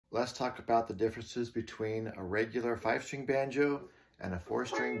Let's talk about the differences between a regular 5-string banjo and a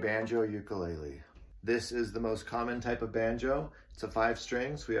 4-string banjo ukulele. This is the most common type of banjo. It's a 5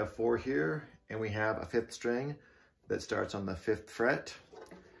 strings. We have 4 here, and we have a 5th string that starts on the 5th fret.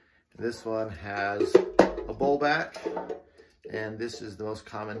 This one has a bowl back, and this is the most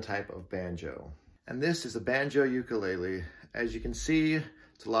common type of banjo. And this is a banjo ukulele. As you can see,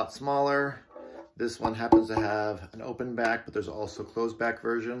 it's a lot smaller. This one happens to have an open back, but there's also closed back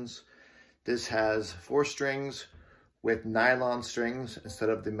versions. This has 4 strings with nylon strings instead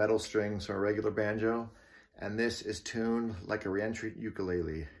of the metal strings from a regular banjo. And this is tuned like a reentry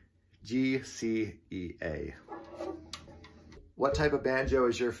ukulele, G, C, E, A. What type of banjo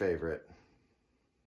is your favorite?